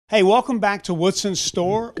Hey, welcome back to What's in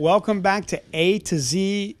Store. Welcome back to A to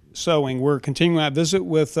Z Sewing. We're continuing our visit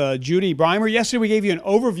with Judy Breimer. Yesterday we gave you an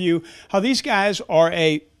overview how these guys are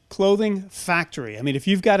a clothing factory. I mean, if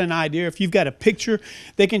you've got an idea, if you've got a picture,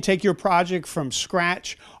 they can take your project from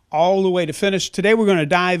scratch all the way to finish. Today we're going to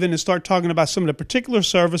dive in and start talking about some of the particular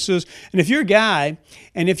services. And if you're a guy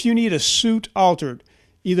and if you need a suit altered,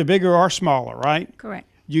 either bigger or smaller, right? Correct.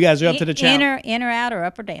 You guys are up to the challenge. In or out or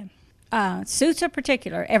up or down. Suits are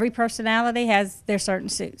particular. Every personality has their certain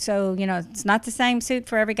suit. So, you know, it's not the same suit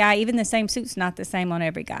for every guy. Even the same suit's not the same on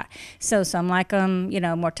every guy. So some like them, you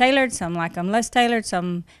know, more tailored. Some like them less tailored.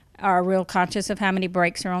 Some are real conscious of how many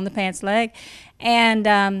breaks are on the pants leg.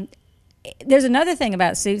 And there's another thing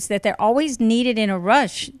about suits, that they're always needed in a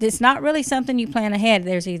rush. It's not really something you plan ahead.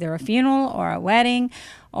 There's either a funeral or a wedding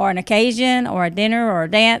or an occasion or a dinner or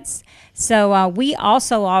a dance. So we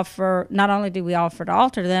also offer, not only do we offer to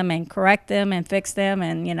alter them and correct them and fix them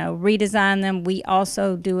and, you know, redesign them, we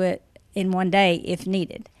also do it in one day if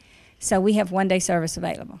needed. So we have one-day service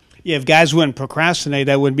available. Yeah, if guys wouldn't procrastinate,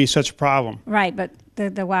 that wouldn't be such a problem. Right, but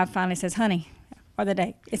the wife finally says, honey, or the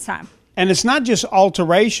day, it's time. And it's not just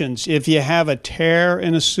alterations. If you have a tear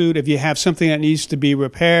in a suit, if you have something that needs to be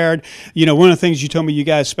repaired, you know, one of the things you told me you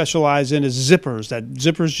guys specialize in is zippers. That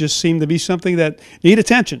zippers just seem to be something that need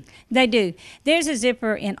attention. They do. There's a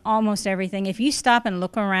zipper in almost everything. If you stop and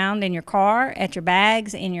look around in your car, at your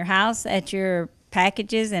bags, in your house, at your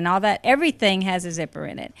packages and all that, everything has a zipper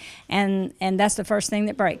in it, and that's the first thing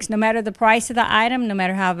that breaks. No matter the price of the item, no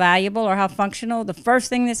matter how valuable or how functional, the first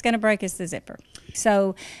thing that's going to break is the zipper.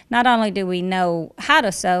 So not only do we know how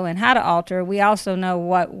to sew and how to alter, we also know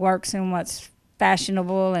what works and what's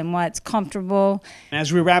fashionable and what's comfortable.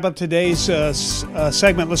 As we wrap up today's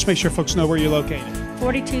segment, let's make sure folks know where you're located.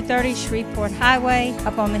 4230 Shreveport Highway,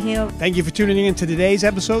 up on the hill. Thank you for tuning in to today's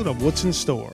episode of What's in Store.